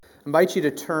I invite you to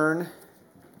turn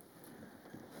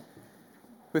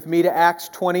with me to Acts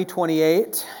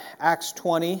 20:28. Acts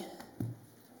 20.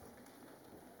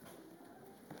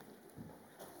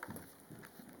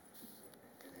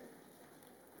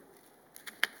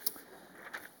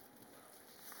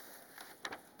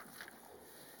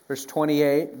 Verse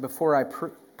 28. Before I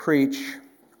preach,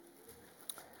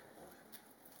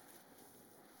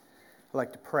 I'd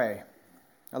like to pray.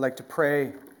 I'd like to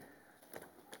pray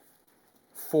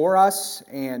for us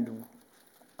and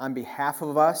on behalf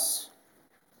of us.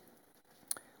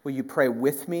 Will you pray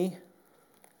with me?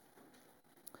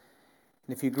 And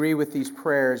if you agree with these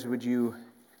prayers, would you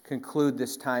conclude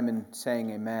this time in saying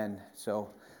amen? So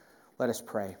let us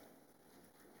pray.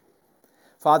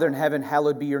 Father in heaven,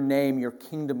 hallowed be your name, your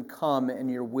kingdom come, and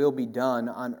your will be done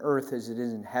on earth as it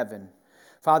is in heaven.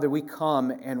 Father, we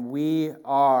come and we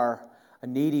are a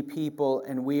needy people,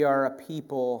 and we are a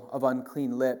people of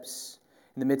unclean lips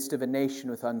in the midst of a nation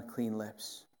with unclean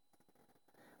lips.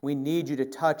 We need you to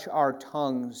touch our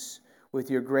tongues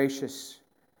with your gracious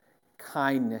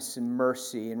kindness and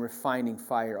mercy and refining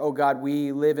fire. Oh God,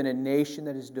 we live in a nation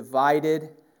that is divided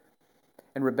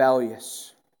and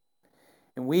rebellious.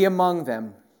 And we among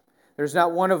them, there's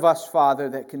not one of us, Father,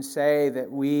 that can say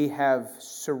that we have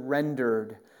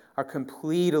surrendered our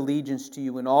complete allegiance to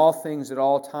you in all things at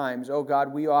all times. Oh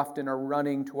God, we often are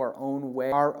running to our own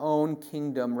way, our own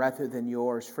kingdom rather than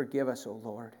yours. Forgive us, oh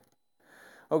Lord.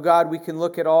 Oh God, we can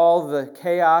look at all the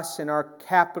chaos in our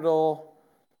capital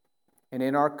and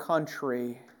in our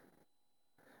country.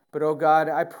 But oh God,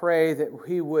 I pray that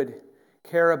we would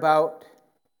care about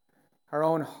our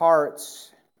own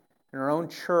hearts and our own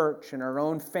church and our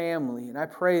own family. And I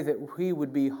pray that we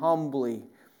would be humbly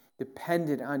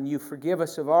dependent on you. Forgive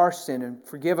us of our sin and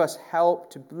forgive us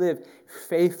help to live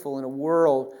faithful in a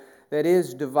world that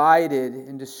is divided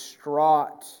and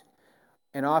distraught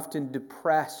and often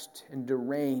depressed and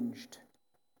deranged,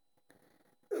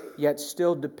 yet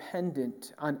still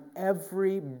dependent on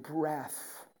every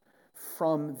breath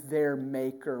from their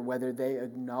Maker, whether they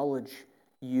acknowledge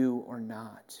you or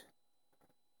not.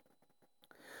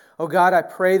 Oh God, I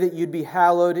pray that you'd be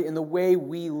hallowed in the way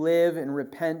we live and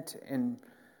repent and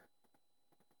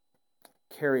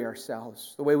carry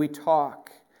ourselves, the way we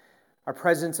talk, our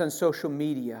presence on social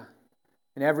media,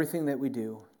 and everything that we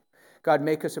do. God,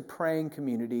 make us a praying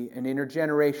community, an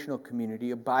intergenerational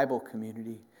community, a Bible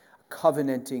community, a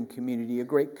covenanting community, a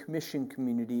Great Commission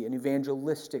community, an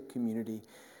evangelistic community,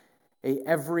 a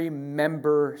every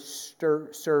member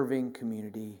serving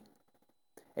community,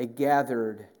 a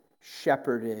gathered,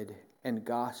 shepherded, and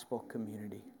gospel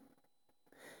community.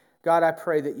 God, I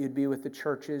pray that you'd be with the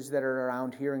churches that are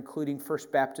around here, including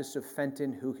First Baptist of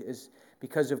Fenton, who is,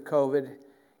 because of COVID,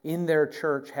 in their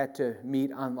church had to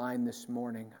meet online this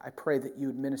morning. I pray that you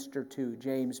would minister to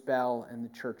James Bell and the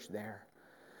church there.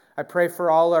 I pray for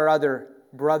all our other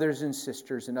brothers and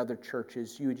sisters in other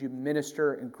churches. You would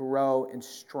minister and grow and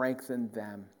strengthen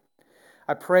them.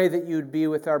 I pray that you would be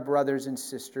with our brothers and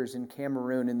sisters in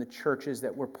Cameroon in the churches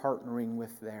that we're partnering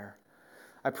with there.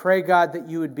 I pray, God, that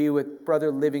you would be with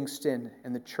Brother Livingston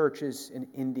and the churches in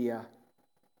India.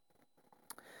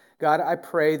 God, I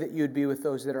pray that you would be with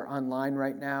those that are online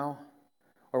right now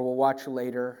or will watch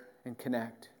later and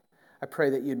connect. I pray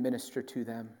that you'd minister to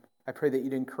them. I pray that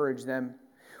you'd encourage them.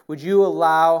 Would you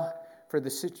allow for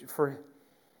the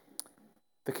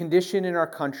condition in our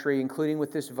country, including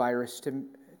with this virus,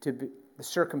 the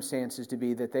circumstances to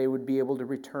be that they would be able to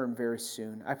return very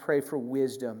soon. I pray for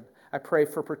wisdom. I pray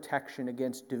for protection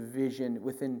against division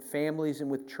within families and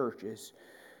with churches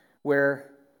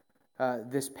where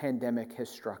this pandemic has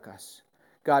struck us.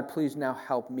 God, please now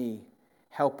help me.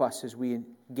 Help us as we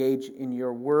engage in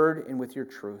your word and with your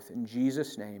truth. In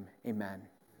Jesus' name, amen.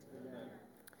 Amen.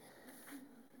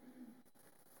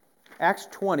 Acts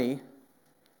 20,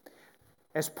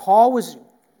 as Paul was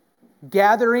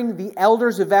gathering the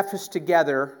elders of Ephesus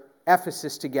together,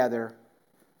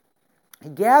 he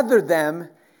gathered them,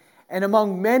 and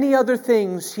among many other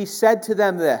things, he said to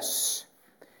them this: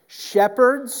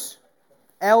 shepherds,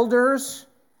 elders,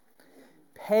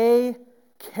 pay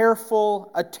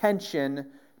careful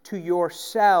attention to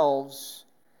yourselves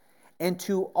and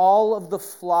to all of the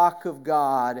flock of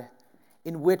God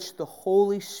in which the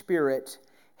Holy Spirit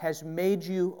has made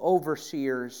you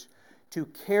overseers to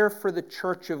care for the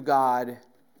church of God,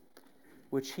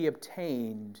 which he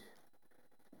obtained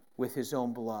with his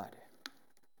own blood.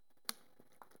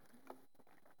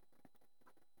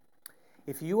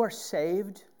 If you are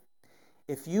saved,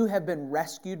 if you have been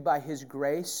rescued by his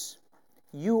grace,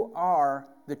 you are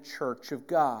the church of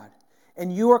God.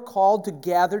 And you are called to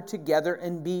gather together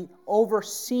and be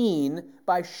overseen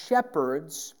by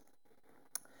shepherds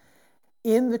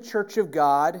in the church of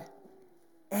God,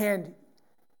 and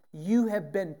you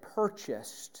have been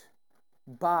purchased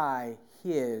by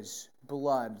His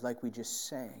blood, like we just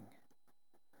sang.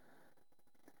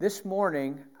 This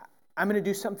morning, I'm going to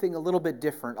do something a little bit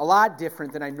different, a lot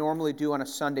different than I normally do on a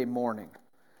Sunday morning.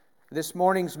 This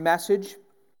morning's message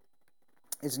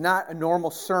is not a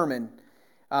normal sermon.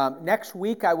 Next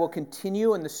week, I will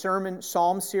continue in the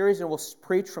Psalm series, and we'll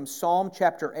preach from Psalm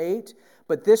chapter 8.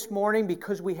 But this morning,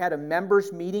 because we had a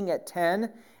members' meeting at 10,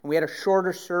 and we had a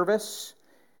shorter service,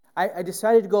 I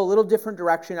decided to go a little different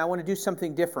direction. I want to do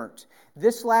something different.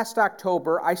 This last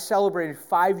October, I celebrated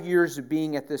 5 years of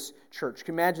being at this church. You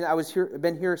can imagine, I've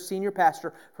been here senior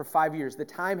pastor for 5 years. The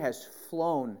time has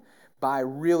flown by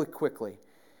really quickly.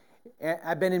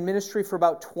 I've been in ministry for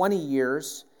about 20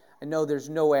 years. I know there's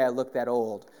no way I look that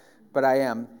old, but I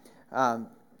am. At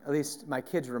least my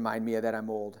kids remind me that I'm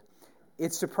old.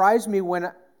 It surprised me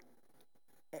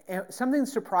something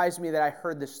surprised me that I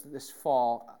heard this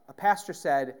fall. A pastor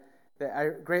said, that I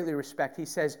greatly respect, he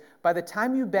says, by the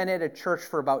time you've been at a church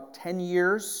for about 10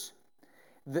 years,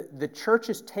 the church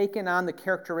has taken on the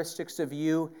characteristics of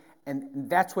you, and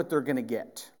that's what they're going to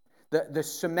get. The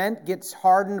cement gets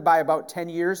hardened by about 10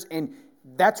 years, and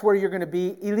that's where you're going to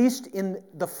be, at least in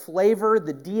the flavor,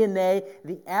 the DNA,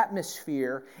 the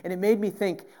atmosphere. And it made me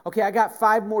think, okay, I got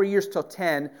 5 more years till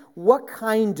 10. What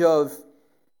kind of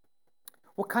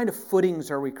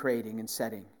footings are we creating and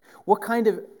setting?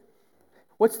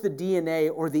 What's the DNA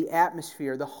or the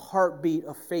atmosphere, the heartbeat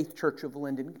of Faith Church of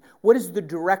Linden? What is the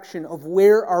direction of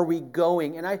where are we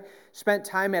going? And I spent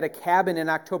time at a cabin in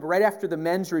October, right after the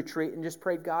men's retreat, and just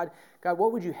prayed, God,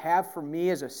 what would you have for me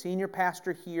as a senior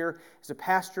pastor here, as a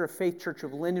pastor of Faith Church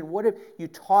of Linden? What have you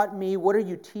taught me? What are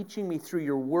you teaching me through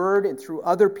your word and through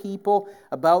other people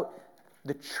about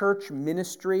the church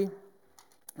ministry?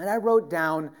 And I wrote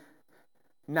down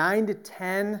 9 to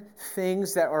 10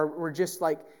 things that were just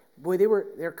like, boy,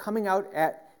 they're coming out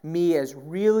at me as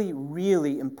really,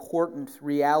 really important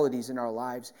realities in our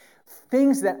lives.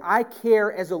 Things that I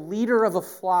care as a leader of a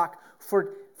flock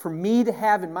for me to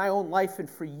have in my own life and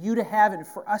for you to have and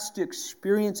for us to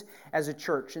experience as a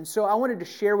church. And so I wanted to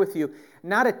share with you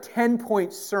not a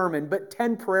 10-point sermon, but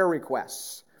 10 prayer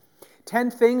requests.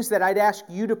 10 things that I'd ask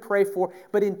you to pray for,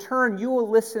 but in turn you will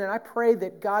listen, and I pray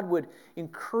that God would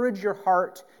encourage your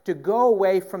heart to go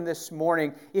away from this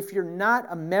morning. If you're not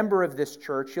a member of this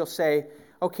church, you'll say,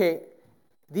 okay,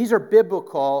 these are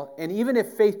biblical, and even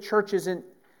if Faith Church isn't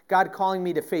God calling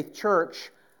me to Faith Church,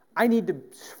 I need to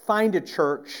find a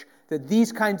church that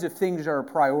these kinds of things are a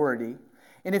priority.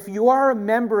 And if you are a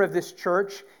member of this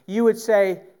church, you would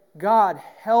say, God,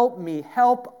 help me,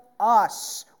 help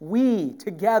us, we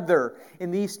together in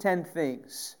these 10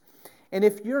 things. And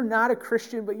if you're not a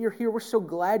Christian, but you're here, we're so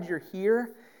glad you're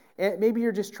here. And maybe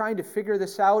you're just trying to figure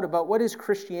this out about what is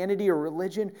Christianity or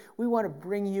religion. We want to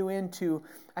bring you into,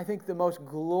 I think, the most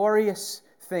glorious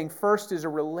thing. First is a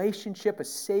relationship, a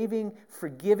saving,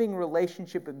 forgiving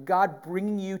relationship with God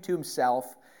bringing you to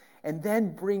Himself, and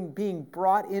then being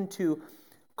brought into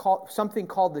something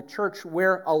called the church,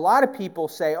 where a lot of people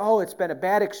say, oh, it's been a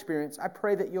bad experience. I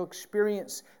pray that you'll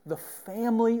experience the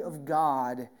family of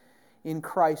God in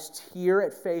Christ here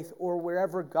at Faith or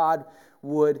wherever God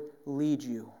would lead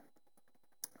you.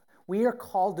 We are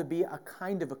called to be a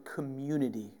kind of a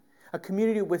community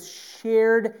with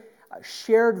shared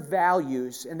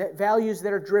values, and that values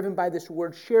that are driven by this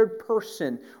word, shared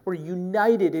person. We're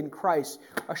united in Christ,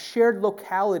 a shared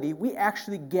locality. We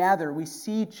actually gather, we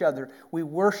see each other, we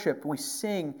worship, we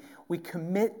sing, we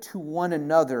commit to one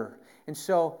another. And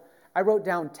so I wrote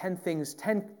down 10 things,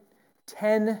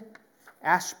 10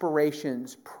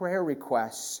 aspirations, prayer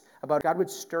requests about God would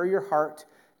stir your heart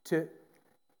to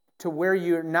where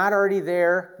you're not already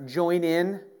there, join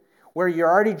in. Where you're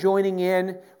already joining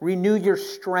in, renew your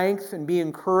strength and be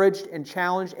encouraged and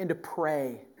challenged, and to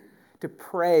pray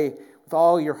with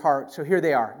all your heart. So here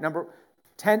they are. Number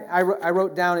 10, I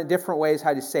wrote down in different ways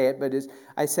how to say it, but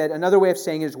I said another way of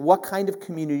saying it is, what kind of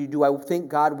community do I think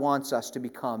God wants us to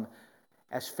become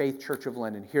as Faith Church of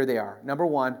Linden? Here they are. Number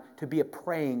 1, to be a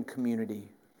praying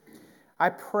community. I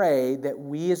pray that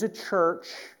we as a church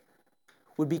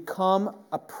would become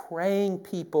a praying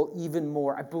people even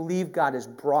more. I believe God has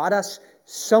brought us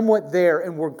somewhat there,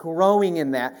 and we're growing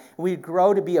in that. We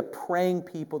grow to be a praying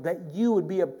people, that you would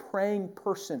be a praying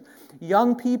person.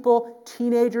 Young people,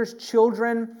 teenagers,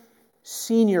 children,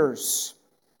 seniors,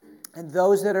 and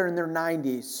those that are in their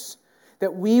 90s,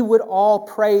 that we would all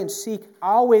pray and seek,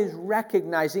 always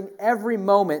recognizing every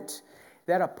moment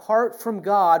that apart from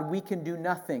God, we can do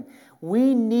nothing.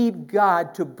 We need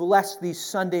God to bless these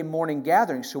Sunday morning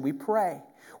gatherings, so we pray.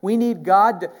 We need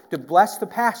God to bless the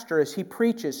pastor as he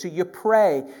preaches, so you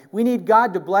pray. We need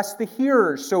God to bless the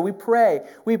hearers, so we pray.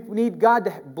 We need God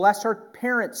to bless our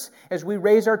parents as we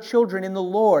raise our children in the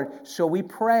Lord, so we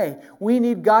pray. We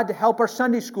need God to help our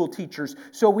Sunday school teachers,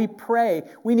 so we pray.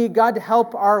 We need God to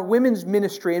help our women's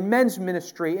ministry and men's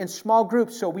ministry and small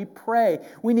groups, so we pray.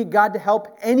 We need God to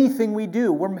help anything we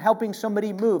do. We're helping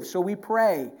somebody move, so we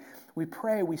pray. We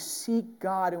pray, we seek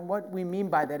God, and what we mean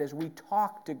by that is we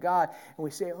talk to God and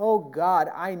we say, oh God,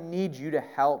 I need you to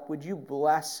help. Would you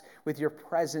bless with your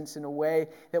presence in a way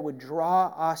that would draw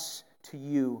us to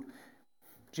you?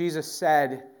 Jesus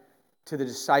said to the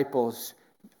disciples,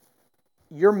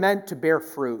 you're meant to bear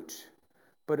fruit,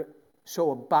 but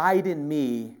so abide in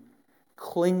me,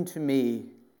 cling to me,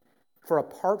 for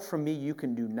apart from me you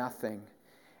can do nothing.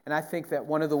 And I think that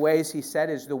one of the ways he said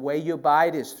is the way you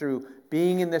abide is through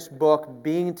being in this book,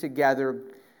 being together,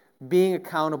 being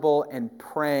accountable, and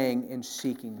praying and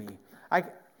seeking me.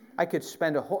 I could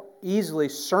spend a whole easily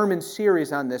sermon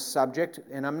series on this subject,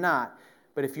 and I'm not.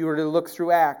 But if you were to look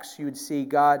through Acts, you would see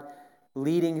God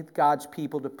leading God's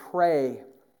people to pray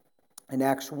in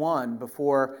Acts 1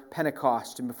 before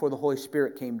Pentecost and before the Holy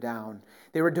Spirit came down.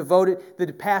 They were devoted,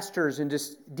 the pastors and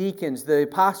deacons, the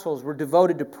apostles were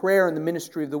devoted to prayer and the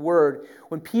ministry of the word.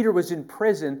 When Peter was in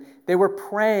prison, they were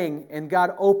praying and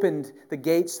God opened the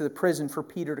gates to the prison for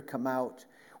Peter to come out.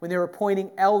 When they were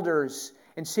appointing elders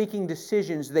and seeking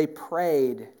decisions, they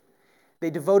prayed. They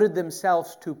devoted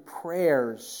themselves to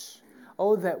prayers.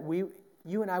 Oh, that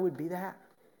you and I would be that.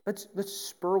 Let's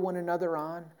spur one another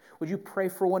on. Would you pray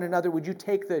for one another? Would you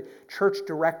take the church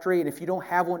directory, and if you don't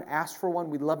have one, ask for one.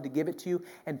 We'd love to give it to you.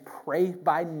 And pray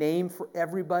by name for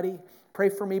everybody. Pray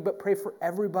for me, but pray for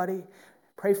everybody.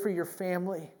 Pray for your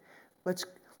family. Let's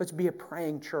be a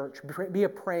praying church. Be a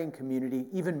praying community,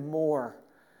 even more.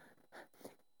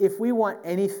 If we want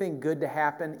anything good to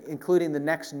happen, including the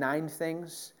next 9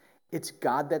 things, it's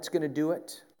God that's going to do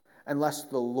it. Unless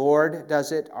the Lord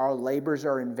does it, our labors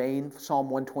are in vain.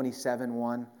 Psalm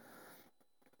 127:1.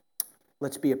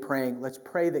 Let's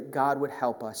pray that God would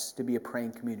help us to be a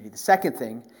praying community. The second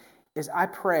thing is I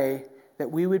pray that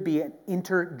we would be an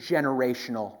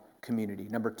intergenerational community.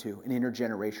 Number 2, an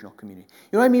intergenerational community. You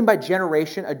know what I mean by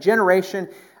generation? A generation,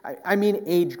 I mean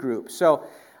age group. So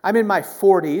I'm in my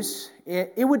 40s.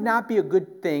 It would not be a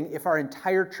good thing if our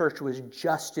entire church was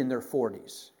just in their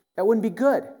 40s. That wouldn't be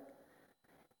good.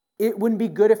 It wouldn't be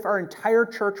good if our entire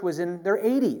church was in their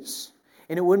 80s.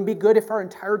 And it wouldn't be good if our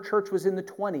entire church was in the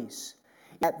 20s.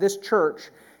 At this church,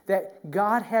 that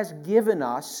God has given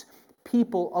us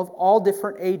people of all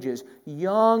different ages,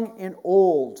 young and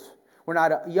old. We're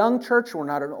not a young church, we're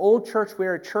not an old church,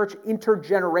 we're a church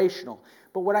intergenerational.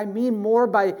 But what I mean more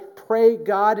by pray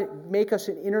God make us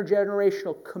an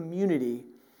intergenerational community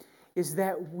is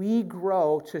that we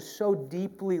grow to so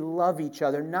deeply love each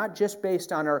other, not just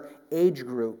based on our age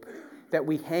group that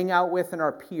we hang out with and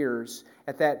our peers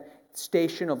at that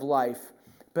station of life,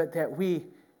 but that we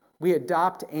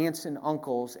adopt aunts and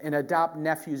uncles and adopt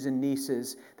nephews and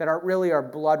nieces that aren't really our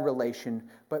blood relation,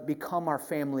 but become our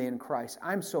family in Christ.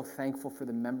 I'm so thankful for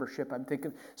the membership. I'm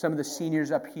thinking some of the seniors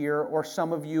up here or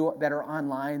some of you that are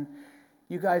online.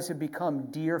 You guys have become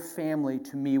dear family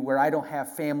to me where I don't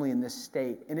have family in this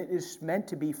state. And it is meant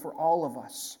to be for all of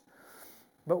us.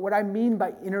 But what I mean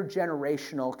by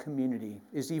intergenerational community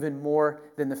is even more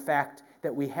than the fact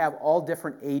that we have all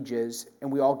different ages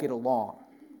and we all get along.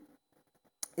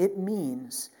 It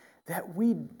means that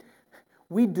we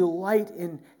delight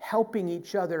in helping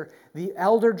each other. The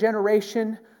elder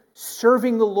generation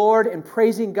serving the Lord and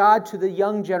praising God to the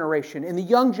young generation. And the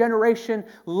young generation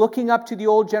looking up to the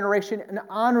old generation and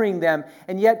honoring them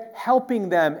and yet helping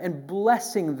them and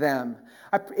blessing them.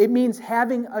 It means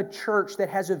having a church that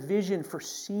has a vision for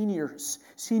seniors,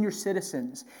 senior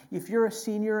citizens. If you're a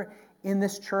senior in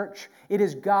this church, it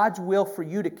is God's will for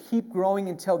you to keep growing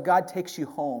until God takes you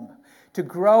home. To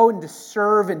grow and to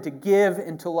serve and to give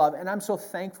and to love. And I'm so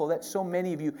thankful that so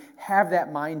many of you have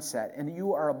that mindset and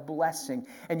you are a blessing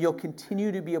and you'll continue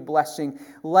to be a blessing.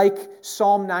 Like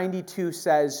Psalm 92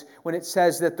 says, when it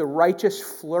says that the righteous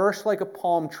flourish like a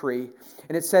palm tree,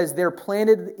 and it says they're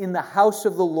planted in the house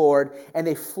of the Lord and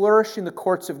they flourish in the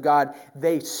courts of God,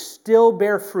 they still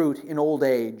bear fruit in old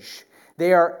age.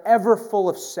 They are ever full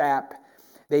of sap.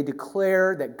 They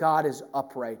declare that God is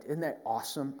upright. Isn't that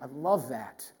awesome? I love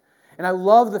that. And I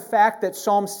love the fact that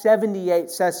Psalm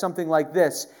 78 says something like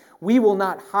this: we will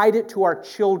not hide it to our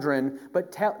children,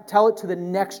 but tell it to the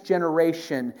next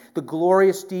generation, the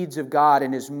glorious deeds of God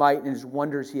and His might and His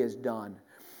wonders He has done.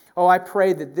 Oh, I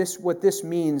pray that what this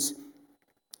means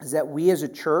is that we as a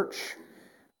church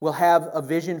will have a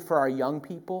vision for our young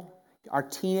people. our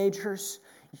teenagers,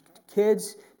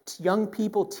 kids, young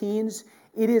people, teens,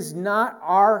 it is not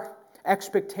our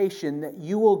expectation that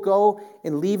you will go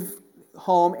and leave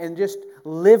home and just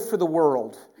live for the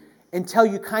world until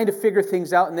you kind of figure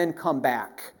things out and then come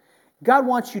back. God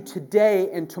wants you today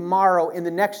and tomorrow, in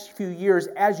the next few years,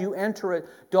 as you enter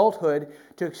adulthood,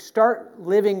 to start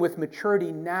living with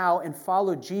maturity now and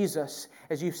follow Jesus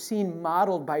as you've seen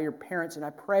modeled by your parents. And I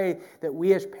pray that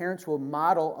we as parents will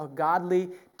model a godly,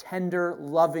 tender,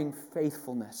 loving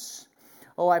faithfulness.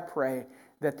 Oh, I pray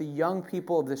that the young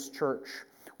people of this church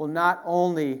will not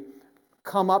only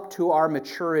come up to our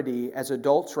maturity as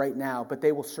adults right now, but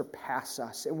they will surpass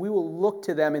us. And we will look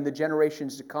to them in the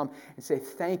generations to come and say,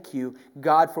 thank you,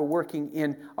 God, for working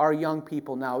in our young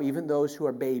people now, even those who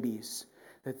are babies,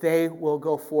 that they will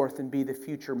go forth and be the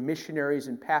future missionaries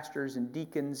and pastors and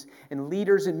deacons and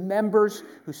leaders and members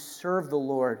who serve the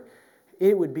Lord.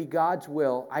 It would be God's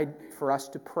will for us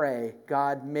to pray,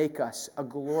 God, make us a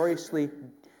gloriously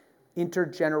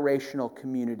intergenerational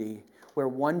community where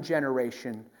one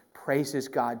generation praises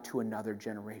God to another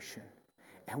generation,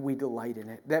 and we delight in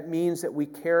it. That means that we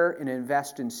care and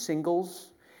invest in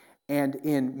singles and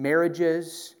in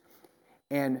marriages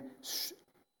and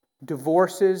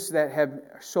divorces that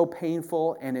are so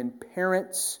painful, and in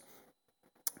parents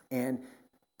and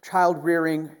child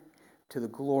rearing to the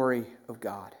glory of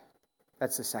God.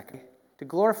 That's the second. To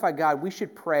glorify God, we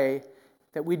should pray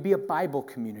that we'd be a Bible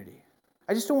community.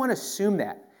 I just don't want to assume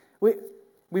that.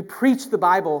 We preach the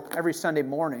Bible every Sunday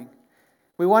morning.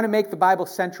 We want to make the Bible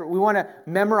central. We want to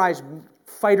memorize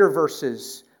fighter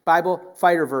verses, Bible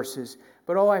fighter verses.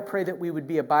 But I pray that we would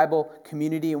be a Bible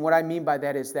community. And what I mean by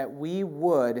that is that we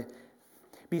would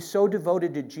be so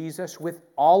devoted to Jesus with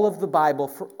all of the Bible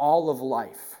for all of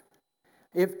life.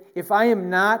 If I am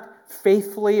not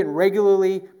faithfully and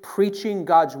regularly preaching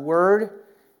God's Word,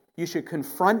 you should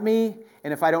confront me.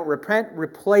 And if I don't repent,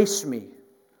 replace me.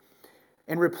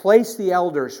 And replace the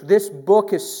elders. This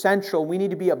book is central. We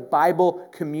need to be a Bible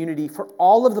community for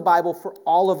all of the Bible, for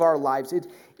all of our lives.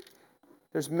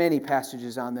 There's many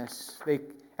passages on this.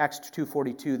 Acts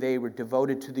 2:42, they were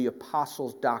devoted to the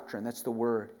apostles' doctrine. That's the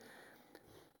word.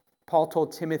 Paul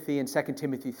told Timothy in 2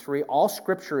 Timothy 3, all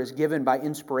Scripture is given by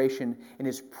inspiration and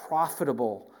is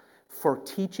profitable for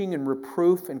teaching and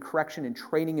reproof and correction and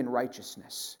training in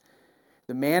righteousness.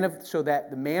 So that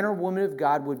the man or woman of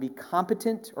God would be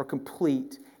competent or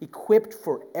complete, equipped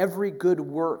for every good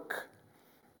work.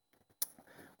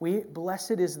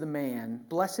 Blessed is the man,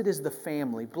 blessed is the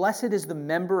family, blessed is the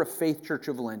member of Faith Church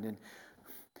of Linden,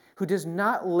 who does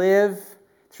not live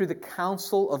through the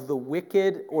counsel of the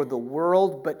wicked or the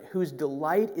world, but whose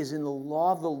delight is in the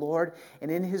law of the Lord,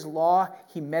 and in His law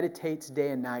he meditates day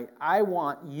and night.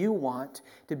 You want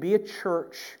to be a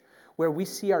church where we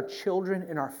see our children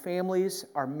and our families,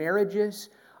 our marriages,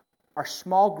 our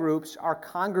small groups, our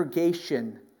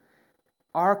congregation,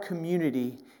 our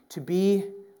community to be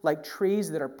like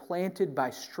trees that are planted by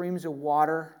streams of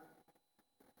water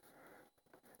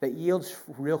that yields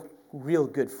real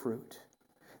good fruit,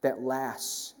 that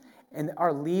lasts. And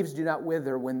our leaves do not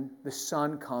wither when the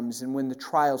sun comes and when the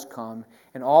trials come.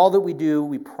 And all that we do,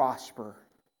 we prosper.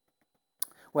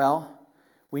 Well,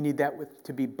 we need that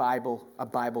to be a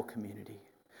Bible community.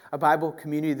 A Bible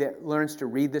community that learns to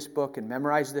read this book and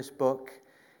memorize this book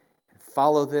and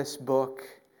follow this book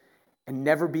and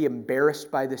never be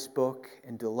embarrassed by this book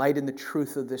and delight in the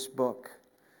truth of this book.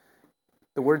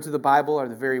 The words of the Bible are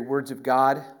the very words of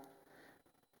God.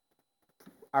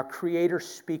 Our Creator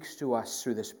speaks to us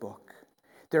through this book.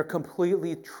 They're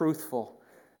completely truthful.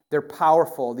 They're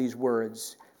powerful, these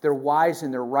words. They're wise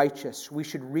and they're righteous. We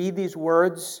should read these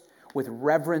words with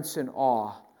reverence and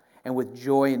awe and with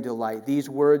joy and delight. These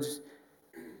words,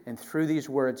 and through these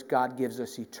words, God gives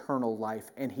us eternal life,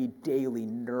 and He daily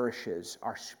nourishes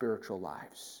our spiritual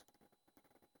lives.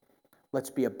 Let's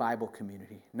be a Bible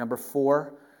community. Number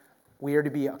 4, we are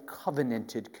to be a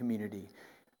covenanted community.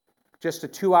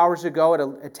 Just 2 hours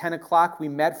ago at 10 o'clock, we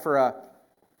met for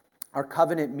our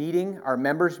covenant meeting, our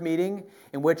members' meeting,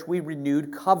 in which we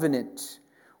renewed covenant.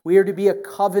 We are to be a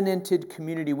covenanted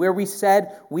community where we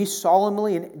said we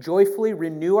solemnly and joyfully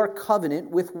renew our covenant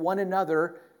with one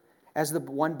another as the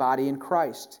one body in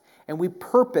Christ. And we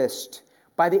purposed,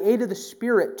 by the aid of the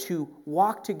Spirit, to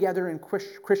walk together in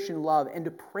Christian love and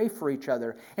to pray for each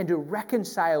other and to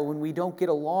reconcile when we don't get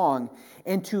along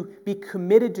and to be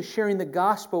committed to sharing the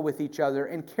gospel with each other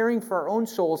and caring for our own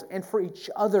souls and for each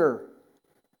other.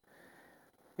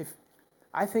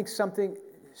 I think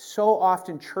so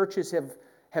often churches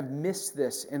have missed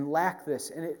this and lack this,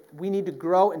 and we need to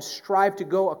grow and strive to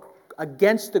go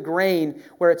against the grain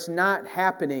where it's not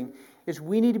happening, is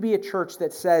we need to be a church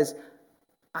that says,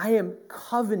 I am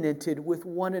covenanted with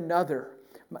one another.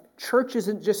 Church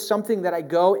isn't just something that I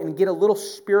go and get a little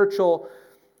spiritual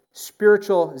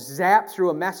zap through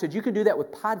a message. You can do that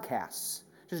with podcasts.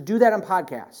 Just do that on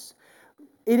podcasts.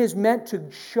 It is meant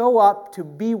to show up, to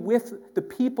be with the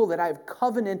people that I've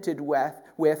covenanted with.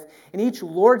 And each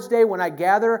Lord's Day when I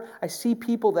gather, I see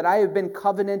people that I have been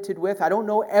covenanted with. I don't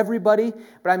know everybody,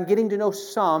 but I'm getting to know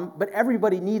some. But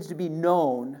everybody needs to be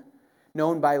known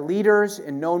by leaders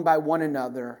and known by one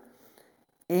another.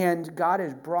 And God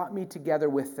has brought me together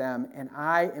with them, and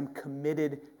I am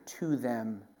committed to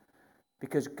them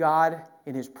because God,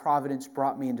 in His providence,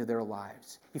 brought me into their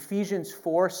lives. Ephesians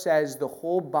 4 says the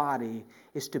whole body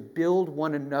is to build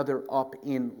one another up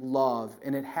in love,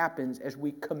 and it happens as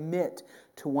we commit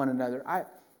to one another.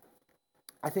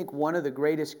 I think one of the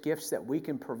greatest gifts that we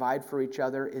can provide for each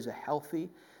other is a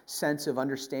healthy sense of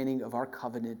understanding of our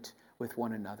covenant with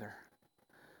one another.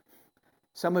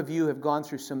 Some of you have gone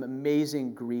through some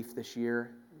amazing grief this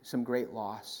year, some great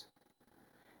loss.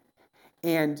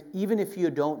 And even if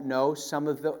you don't know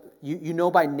you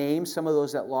know by name some of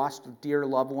those that lost dear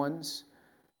loved ones,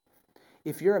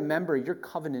 if you're a member, you're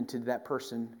covenanted to that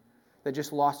person that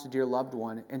just lost a dear loved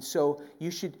one. And so you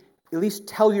should at least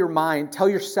tell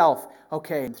yourself,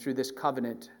 okay, through this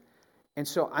covenant. And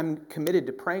so I'm committed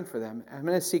to praying for them. I'm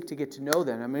going to seek to get to know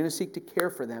them. I'm going to seek to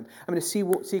care for them. I'm going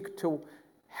to seek to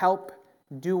help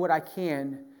do what I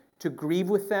can to grieve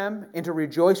with them and to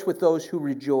rejoice with those who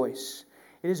rejoice.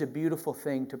 It is a beautiful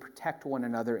thing to protect one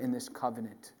another in this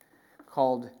covenant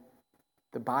called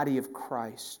the body of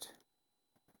Christ.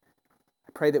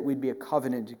 I pray that we'd be a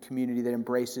covenanted community that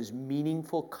embraces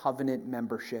meaningful covenant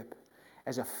membership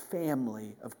as a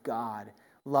family of God,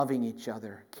 loving each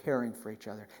other, caring for each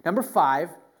other. Number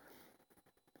 5,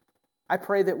 I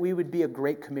pray that we would be a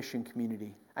Great Commission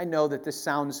community. I know that this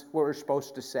sounds what we're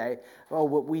supposed to say. Oh,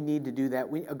 what we need to do that.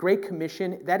 A Great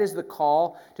Commission, that is the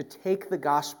call to take the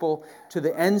gospel to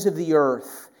the ends of the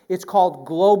earth. It's called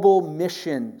global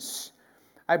missions.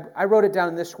 I wrote it down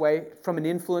in this way from an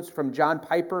influence from John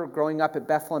Piper growing up at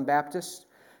Bethlehem Baptist.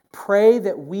 Pray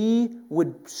that we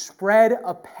would spread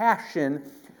a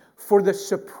passion for the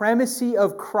supremacy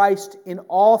of Christ in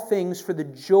all things for the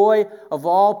joy of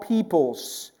all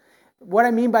peoples. What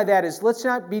I mean by that is, let's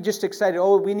not be just excited,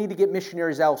 oh, we need to get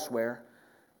missionaries elsewhere.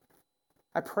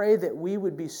 I pray that we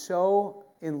would be so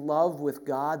in love with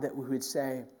God that we would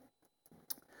say,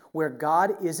 where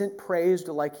God isn't praised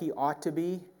like He ought to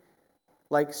be,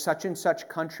 like such and such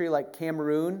country like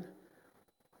Cameroon,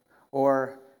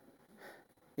 or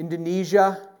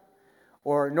Indonesia,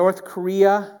 or North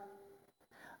Korea,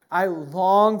 I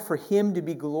long for Him to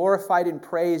be glorified and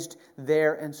praised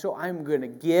there. And so I'm going to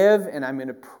give, and I'm going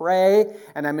to pray,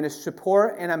 and I'm going to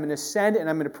support, and I'm going to send, and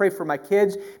I'm going to pray for my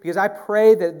kids, because I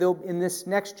pray that in this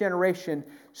next generation,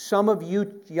 some of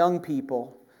you young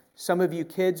people, some of you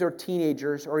kids or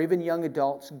teenagers, or even young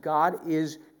adults, God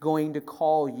is going to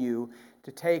call you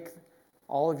to take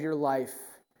all of your life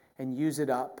and use it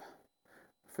up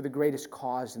for the greatest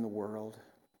cause in the world.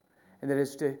 And that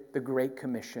is the Great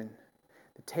Commission.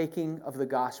 The taking of the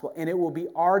gospel. And it will be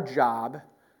our job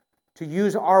to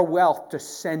use our wealth to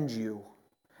send you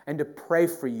and to pray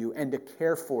for you and to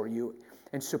care for you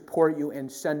and support you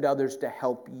and send others to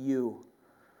help you.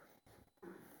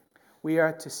 We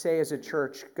are to say as a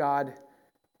church, God,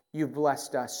 You've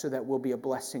blessed us so that we'll be a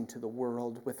blessing to the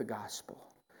world with the gospel.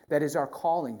 That is our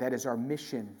calling. That is our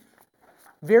mission.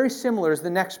 Very similar is the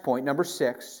next point, number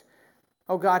 6.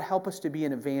 Oh God, help us to be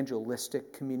an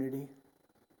evangelistic community.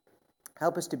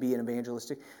 Help us to be an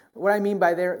evangelistic. What I mean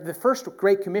by the first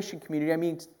Great Commission community, I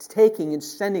mean taking and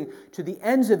sending to the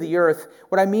ends of the earth.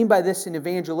 What I mean by this, an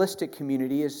evangelistic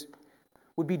community,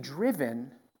 would be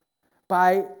driven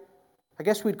by, I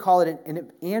guess we'd call it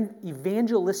an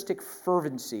evangelistic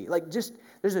fervency. Like just,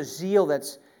 there's a zeal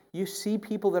you see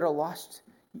people that are lost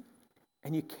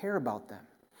and you care about them.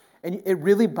 And it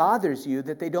really bothers you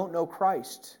that they don't know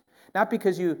Christ. Not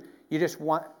because you just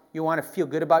want to feel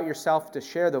good about yourself to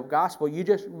share the gospel. You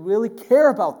just really care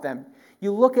about them.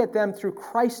 You look at them through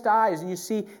Christ's eyes and you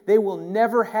see they will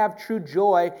never have true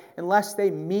joy unless they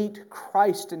meet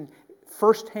Christ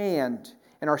firsthand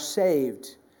and are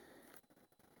saved.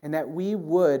 And that we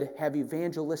would have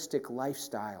evangelistic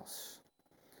lifestyles.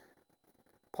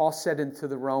 Paul said unto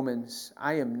the Romans,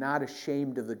 I am not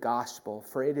ashamed of the gospel,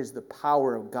 for it is the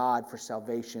power of God for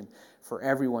salvation for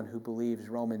everyone who believes.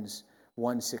 Romans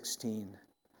 1:16.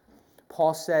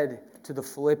 Paul said to the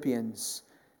Philippians,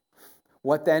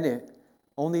 what then?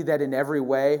 Only that in every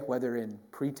way, whether in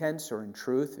pretense or in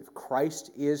truth, if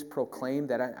Christ is proclaimed,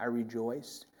 that I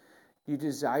rejoice. Do you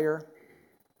desire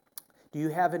Do you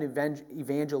have an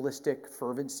evangelistic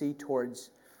fervency towards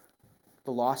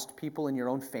the lost people in your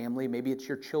own family? Maybe it's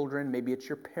your children, maybe it's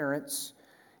your parents,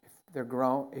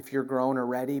 if you're grown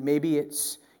already. Maybe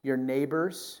it's your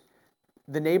neighbors,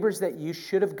 the neighbors that you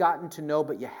should have gotten to know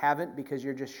but you haven't because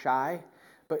you're just shy.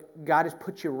 But God has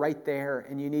put you right there,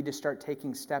 and you need to start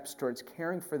taking steps towards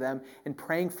caring for them and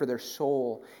praying for their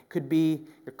soul. It could be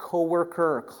your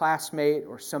coworker or classmate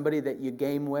or somebody that you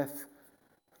game with.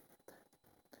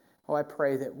 Oh, I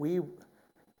pray that we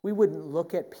wouldn't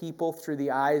look at people through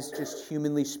the eyes, just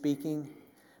humanly speaking,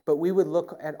 but we would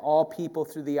look at all people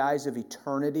through the eyes of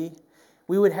eternity.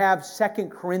 We would have 2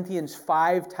 Corinthians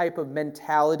 5 type of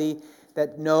mentality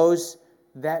that knows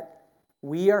that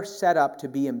we are set up to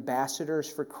be ambassadors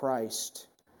for Christ.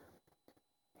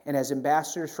 And as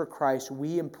ambassadors for Christ,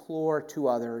 we implore to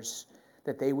others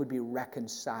that they would be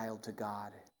reconciled to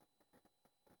God.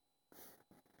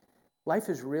 Life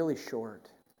is really short.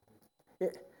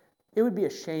 It would be a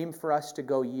shame for us to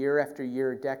go year after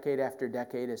year, decade after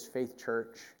decade as Faith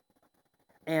Church.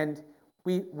 And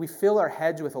we fill our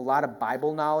heads with a lot of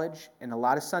Bible knowledge and a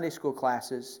lot of Sunday school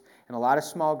classes and a lot of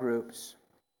small groups.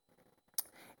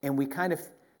 And we kind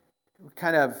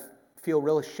of feel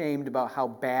real ashamed about how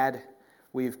bad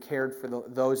we've cared for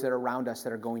those that are around us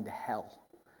that are going to hell.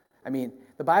 I mean,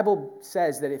 the Bible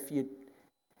says that if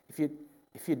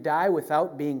you die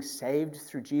without being saved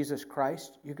through Jesus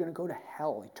Christ, you're going to go to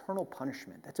hell, eternal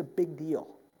punishment. That's a big deal.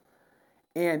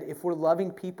 And if we're loving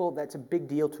people, that's a big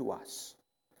deal to us.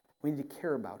 We need to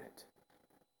care about it.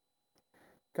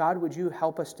 God, would you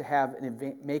help us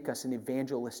to make us an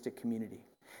evangelistic community?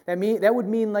 That would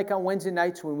mean like on Wednesday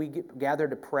nights when we gather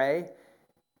to pray,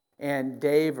 and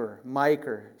Dave or Mike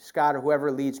or Scott or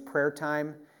whoever leads prayer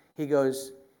time, he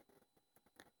goes,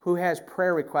 who has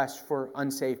prayer requests for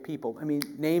unsaved people? I mean,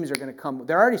 names are going to come.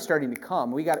 They're already starting to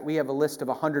come. We have a list of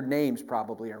 100 names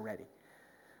probably already.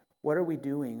 What are we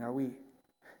doing? Are we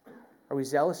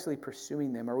zealously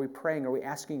pursuing them? Are we praying? Are we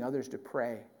asking others to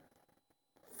pray?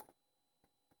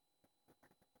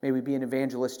 May we be an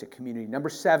evangelistic community. Number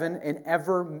 7, an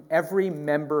every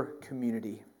member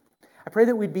community. I pray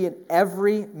that we'd be an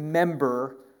every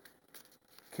member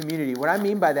community. What I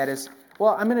mean by that is,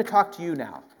 well, I'm going to talk to you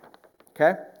now.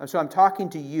 Okay? So I'm talking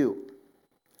to you.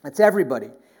 That's everybody.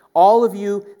 All of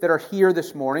you that are here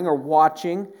this morning or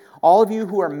watching, all of you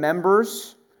who are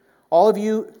members, all of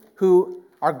you who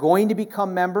are going to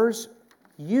become members,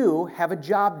 you have a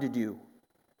job to do.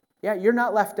 Yeah, you're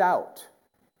not left out.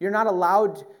 You're not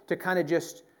allowed to kind of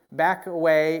just back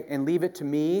away and leave it to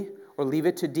me or leave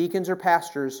it to deacons or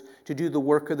pastors to do the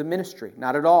work of the ministry.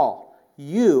 Not at all.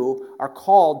 You are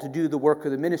called to do the work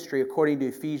of the ministry according to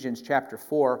Ephesians chapter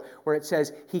 4, where it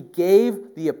says He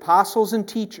gave the apostles,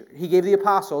 He gave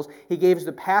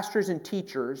the pastors and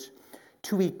teachers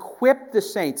to equip the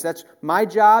saints. That's my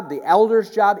job. The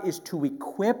elder's job is to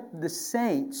equip the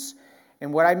saints.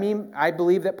 And what I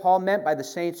believe that Paul meant by the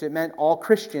saints, it meant all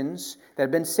Christians that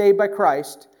have been saved by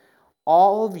Christ,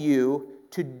 all of you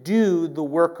to do the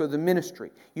work of the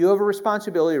ministry. You have a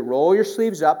responsibility to roll your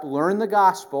sleeves up, learn the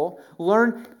gospel,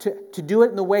 learn to do it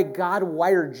in the way God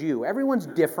wired you. Everyone's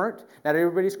different. Not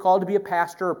everybody's called to be a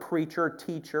pastor, a preacher, a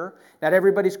teacher. Not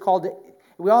everybody's called to...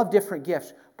 We all have different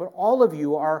gifts, but all of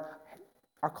you are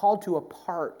called to a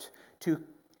part, to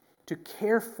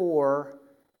care for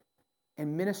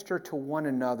and minister to one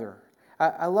another.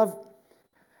 I love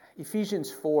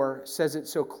Ephesians 4 says it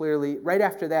so clearly. Right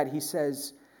after that, he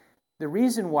says, the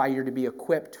reason why you're to be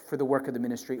equipped for the work of the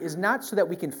ministry is not so that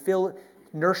we can fill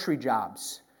nursery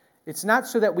jobs. It's not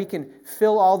so that we can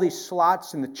fill all these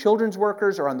slots in the children's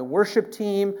workers or on the worship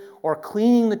team or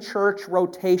cleaning the church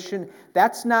rotation.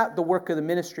 That's not the work of the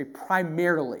ministry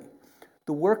primarily.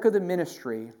 The work of the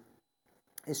ministry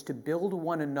is to build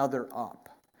one another up.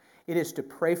 It is to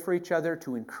pray for each other,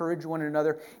 to encourage one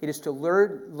another. It is to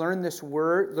learn this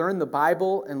word, learn the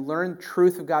Bible, and learn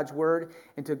truth of God's word,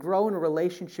 and to grow in a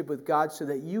relationship with God so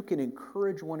that you can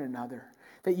encourage one another.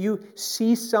 That you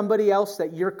see somebody else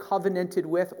that you're covenanted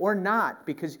with, or not,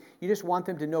 because you just want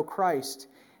them to know Christ,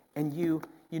 and you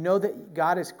know that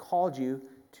God has called you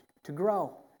to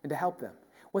grow and to help them.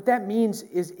 What that means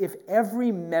is if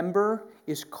every member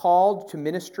is called to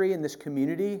ministry in this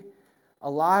community, a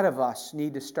lot of us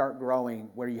need to start growing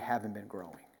where you haven't been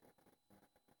growing.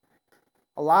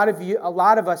 A lot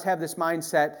of us have this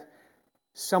mindset,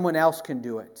 someone else can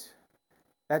do it.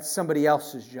 That's somebody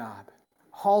else's job.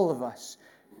 All of us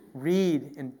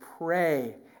read and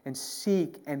pray and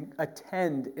seek and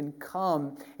attend and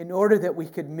come in order that we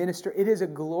could minister. It is a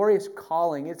glorious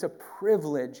calling. It's a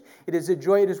privilege. It is a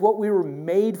joy. It is what we were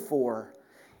made for.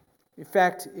 In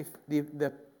fact, if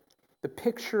the The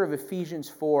picture of Ephesians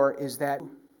 4 is that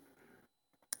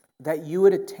you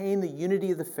would attain the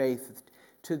unity of the faith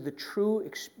to the true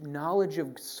knowledge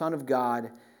of the Son of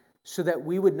God, so that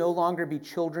we would no longer be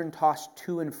children tossed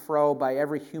to and fro by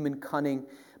every human cunning,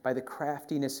 by the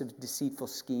craftiness of deceitful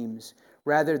schemes.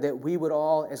 Rather, that we would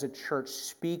all, as a church,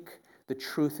 speak the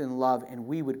truth in love, and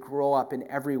we would grow up in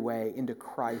every way into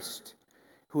Christ,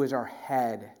 who is our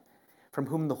head, from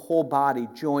whom the whole body,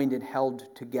 joined and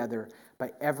held together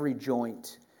by every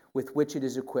joint with which it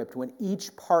is equipped, when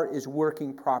each part is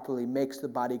working properly, makes the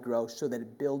body grow so that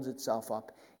it builds itself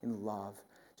up in love.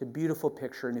 It's a beautiful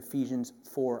picture in Ephesians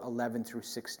 4:11 through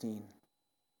 16.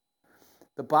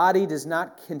 The body does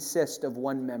not consist of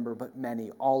one member, but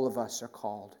many. All of us are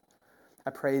called. I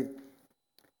pray,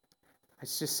 I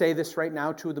just say this right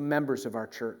now to the members of our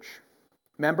church.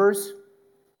 Members,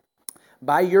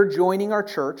 by your joining our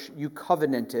church, you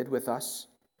covenanted with us.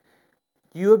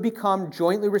 You have become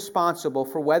jointly responsible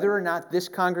for whether or not this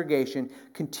congregation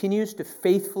continues to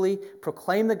faithfully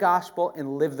proclaim the gospel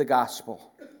and live the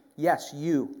gospel. Yes,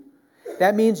 you.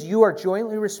 That means you are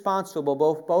jointly responsible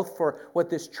both for what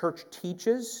this church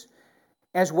teaches,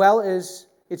 as well as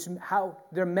it's how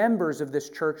the members of this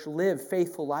church live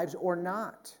faithful lives or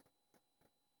not.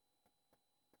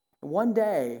 One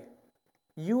day,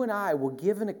 you and I will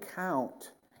give an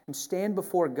account and stand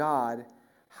before God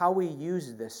how we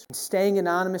use this. Staying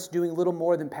anonymous, doing little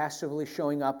more than passively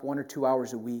showing up 1 or 2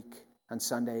 hours a week on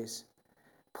Sundays.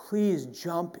 Please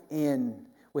jump in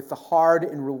with the hard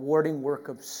and rewarding work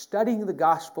of studying the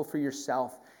gospel for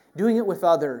yourself, doing it with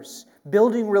others,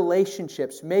 building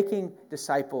relationships, making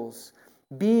disciples,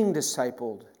 being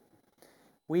discipled.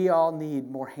 We all need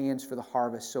more hands for the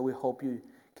harvest, so we hope you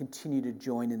continue to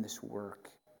join in this work.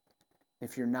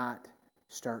 If you're not,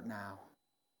 start now.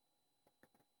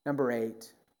 Number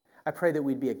 8, I pray that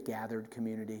we'd be a gathered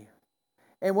community.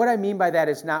 And what I mean by that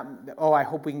is not, I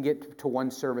hope we can get to one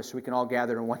service so we can all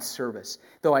gather in one service,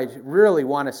 though I really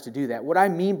want us to do that. What I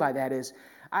mean by that is,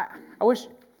 I wish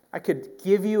I could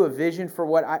give you a vision for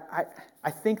what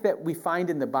I think that we find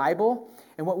in the Bible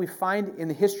and what we find in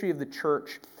the history of the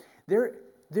church. There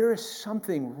is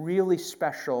something really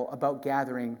special about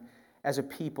gathering as a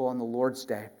people on the Lord's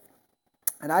Day.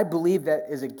 And I believe that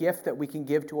is a gift that we can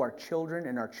give to our children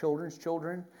and our children's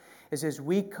children, is as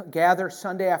we gather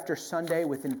Sunday after Sunday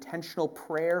with intentional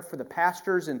prayer for the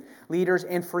pastors and leaders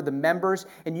and for the members,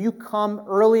 and you come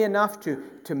early enough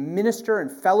to minister and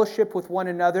fellowship with one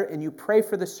another, and you pray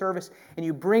for the service, and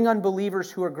you bring unbelievers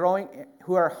who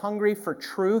are hungry for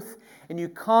truth, and you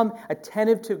come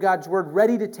attentive to God's word,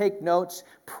 ready to take notes,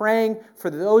 praying for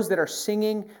those that are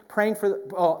singing, praying for,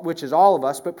 which is all of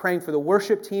us, but praying for the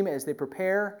worship team as they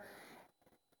prepare.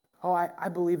 I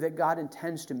believe that God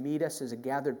intends to meet us as a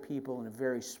gathered people in a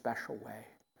very special way.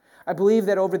 I believe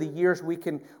that over the years we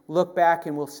can look back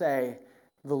and we'll say,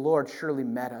 the Lord surely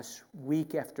met us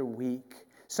week after week,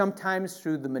 sometimes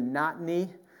through the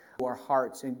monotony of our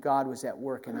hearts, and God was at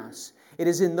work in us. It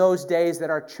is in those days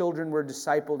that our children were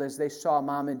discipled as they saw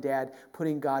mom and dad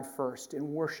putting God first and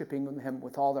worshiping Him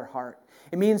with all their heart.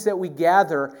 It means that we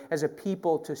gather as a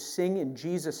people to sing in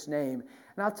Jesus' name.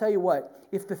 And I'll tell you what,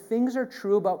 if the things are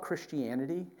true about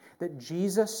Christianity, that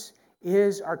Jesus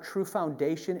is our true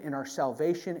foundation and our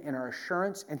salvation and our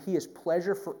assurance, and He is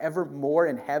pleasure forevermore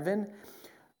in heaven,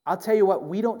 I'll tell you what,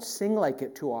 we don't sing like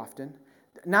it too often.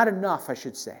 Not enough, I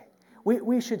should say.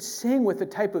 We should sing with a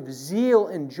type of zeal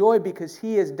and joy because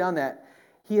He has done that.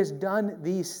 He has done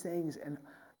these things. And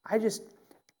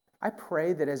I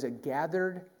pray that as a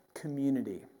gathered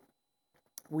community,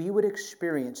 we would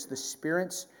experience the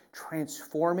Spirit's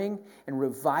transforming and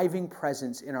reviving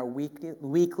presence in our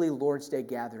weekly Lord's Day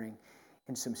gathering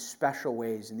in some special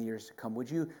ways in the years to come. Would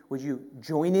you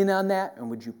join in on that, and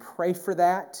would you pray for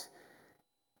that?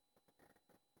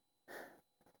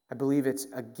 I believe it's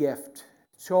a gift.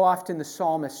 So often the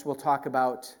psalmists will talk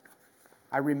about,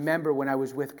 I remember when I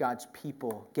was with God's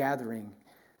people gathering,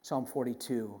 Psalm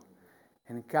 42,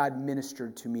 and God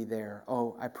ministered to me there.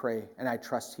 I pray, and I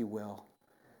trust He will.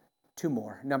 2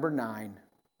 more. Number 9.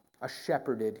 A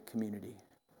shepherded community.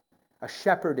 A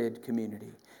shepherded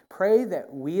community. Pray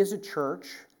that we as a church,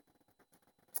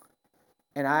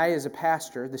 and I as a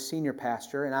pastor, the senior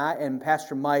pastor, and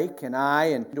Pastor Mike, and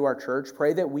to our church,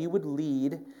 pray that we would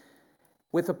lead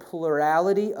with a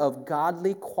plurality of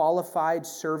godly, qualified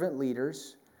servant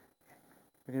leaders.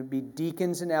 They're going to be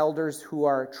deacons and elders who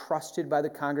are trusted by the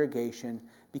congregation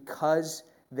because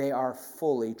they are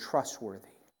fully trustworthy.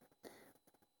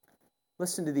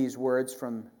 Listen to these words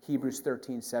from Hebrews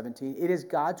 13:17. It is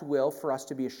God's will for us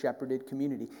to be a shepherded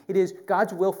community. It is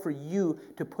God's will for you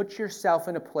to put yourself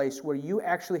in a place where you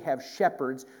actually have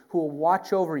shepherds who will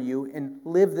watch over you and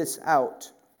live this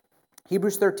out.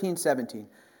 Hebrews 13:17.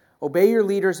 Obey your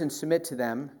leaders and submit to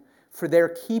them, for they're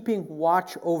keeping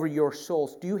watch over your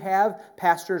souls. Do you have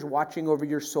pastors watching over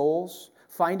your souls?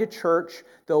 Find a church,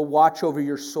 they'll watch over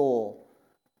your soul.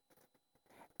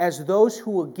 As those who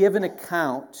will give an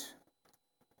account.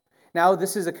 Now,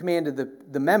 this is a command of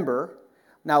the member.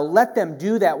 Now, let them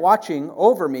do that watching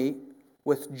over me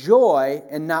with joy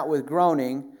and not with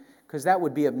groaning, because that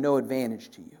would be of no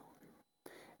advantage to you.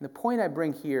 And the point I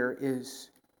bring here is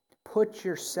put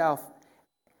yourself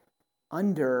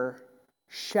under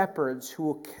shepherds who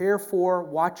will care for,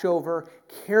 watch over,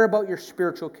 care about your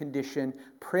spiritual condition,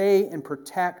 pray and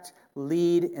protect,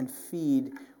 lead and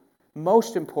feed,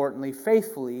 most importantly,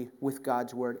 faithfully with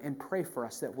God's word, and pray for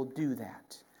us that we'll do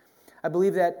that. I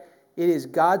believe that it is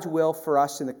God's will for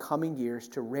us in the coming years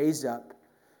to raise up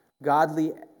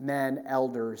godly men,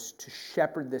 elders, to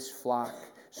shepherd this flock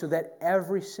so that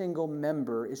every single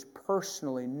member is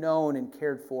personally known and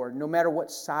cared for, no matter what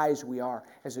size we are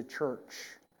as a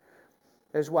church.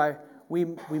 That is why we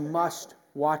must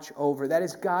watch over. That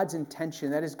is God's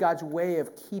intention. That is God's way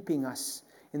of keeping us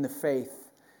in the faith,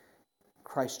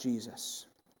 Christ Jesus.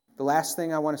 The last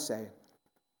thing I want to say,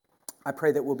 I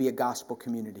pray that we'll be a gospel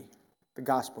community. The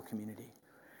gospel community.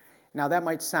 Now that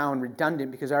might sound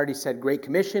redundant because I already said Great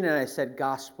Commission and I said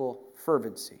gospel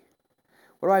fervency.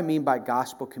 What do I mean by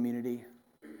gospel community?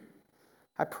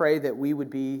 I pray that we would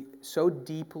be so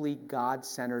deeply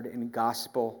God-centered and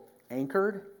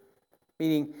gospel-anchored,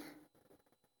 meaning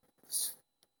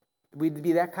we'd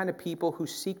be that kind of people who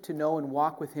seek to know and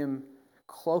walk with Him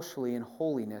closely in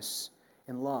holiness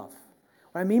and love.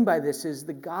 What I mean by this is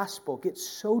the gospel gets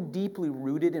so deeply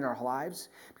rooted in our lives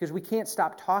because we can't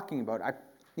stop talking about it. I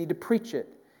need to preach it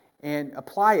and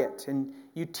apply it. And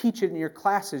you teach it in your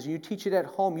classes. You teach it at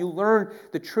home. You learn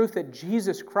the truth that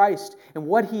Jesus Christ and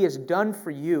what He has done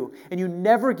for you. And you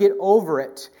never get over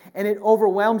it. And it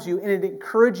overwhelms you. And it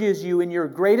encourages you in your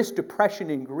greatest depression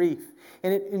and grief.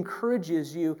 And it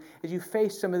encourages you as you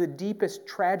face some of the deepest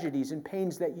tragedies and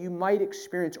pains that you might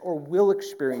experience or will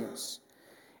experience.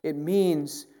 It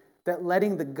means that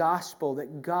letting the gospel,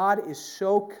 that God is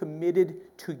so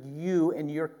committed to you and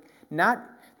your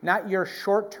not your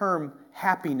short-term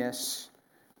happiness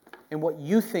and what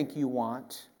you think you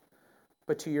want,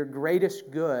 but to your greatest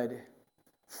good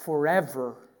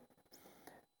forever,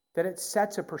 that it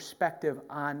sets a perspective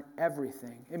on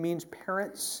everything. It means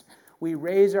parents, we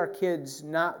raise our kids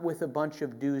not with a bunch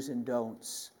of do's and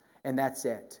don'ts, and that's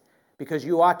it. Because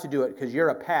you ought to do it, because you're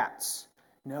a Pats.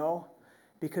 No.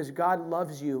 Because God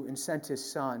loves you and sent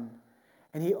His Son,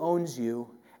 and He owns you,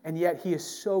 and yet He is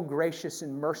so gracious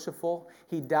and merciful.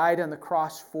 He died on the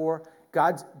cross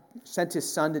God sent His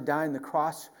Son to die on the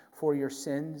cross for your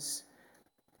sins,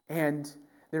 and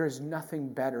there is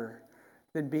nothing better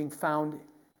than being found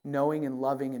knowing and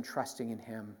loving and trusting in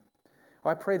Him.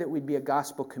 I pray that we'd be a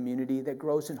gospel community that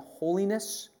grows in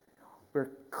holiness.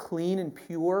 We're clean and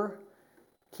pure,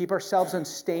 keep ourselves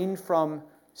unstained from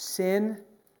sin,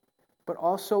 but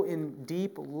also in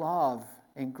deep love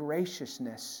and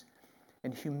graciousness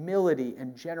and humility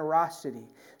and generosity,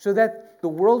 so that the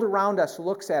world around us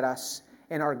looks at us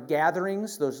and our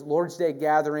gatherings, those Lord's Day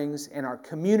gatherings, and our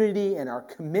community and our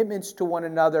commitments to one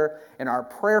another and our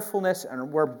prayerfulness,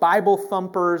 and we're Bible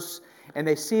thumpers, and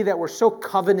they see that we're so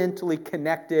covenantally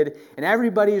connected and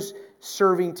everybody's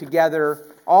serving together,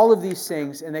 all of these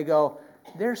things, and they go,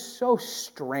 they're so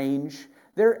strange,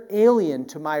 they're alien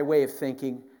to my way of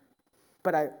thinking,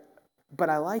 but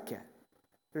I like it.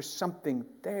 There's something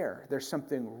there. There's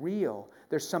something real.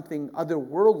 There's something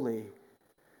otherworldly.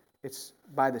 It's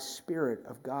by the Spirit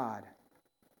of God.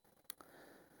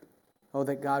 Oh,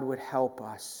 that God would help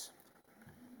us.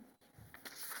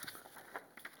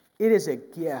 It is a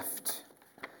gift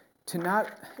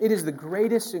it is the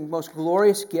greatest and most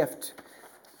glorious gift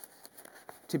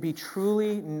to be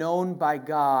truly known by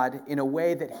God in a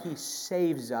way that He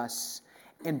saves us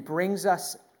and brings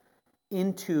us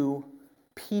into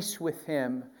peace with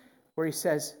Him, where He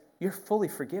says, you're fully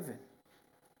forgiven.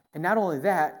 And not only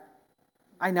that,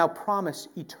 I now promise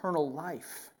eternal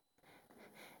life.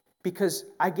 Because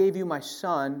I gave you my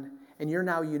Son, and you're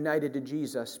now united to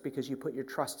Jesus because you put your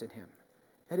trust in Him.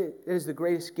 That is the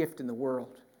greatest gift in the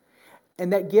world.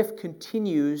 And that gift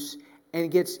continues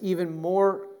and gets even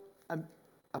more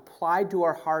applied to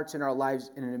our hearts and our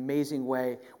lives in an amazing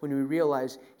way when we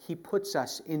realize He puts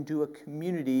us into a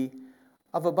community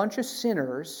of a bunch of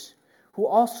sinners who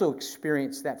also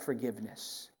experience that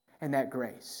forgiveness. and that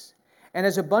grace. And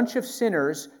as a bunch of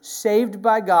sinners saved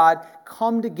by God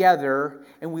come together,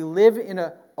 and we live in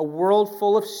a world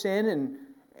full of sin and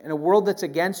in a world that's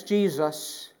against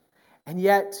Jesus, and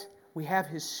yet we have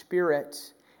His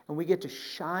Spirit, and we get to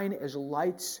shine as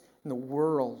lights in the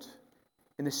world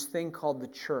in this thing called the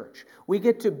church. We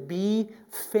get to be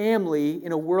family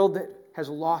in a world that has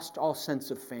lost all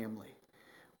sense of family.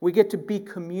 We get to be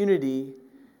community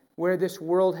where this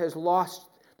world has lost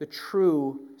the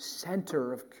true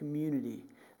center of community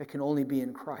that can only be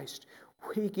in Christ.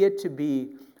 We get to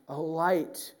be a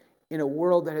light in a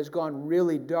world that has gone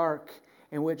really dark,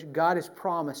 in which God has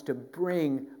promised to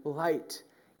bring light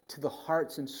to the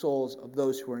hearts and souls of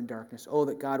those who are in darkness. Oh,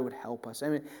 that God would help us.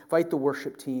 I invite the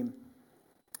worship team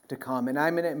to come, and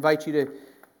I'm going to invite you to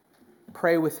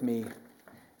pray with me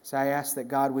as I ask that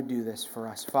God would do this for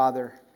us. Father,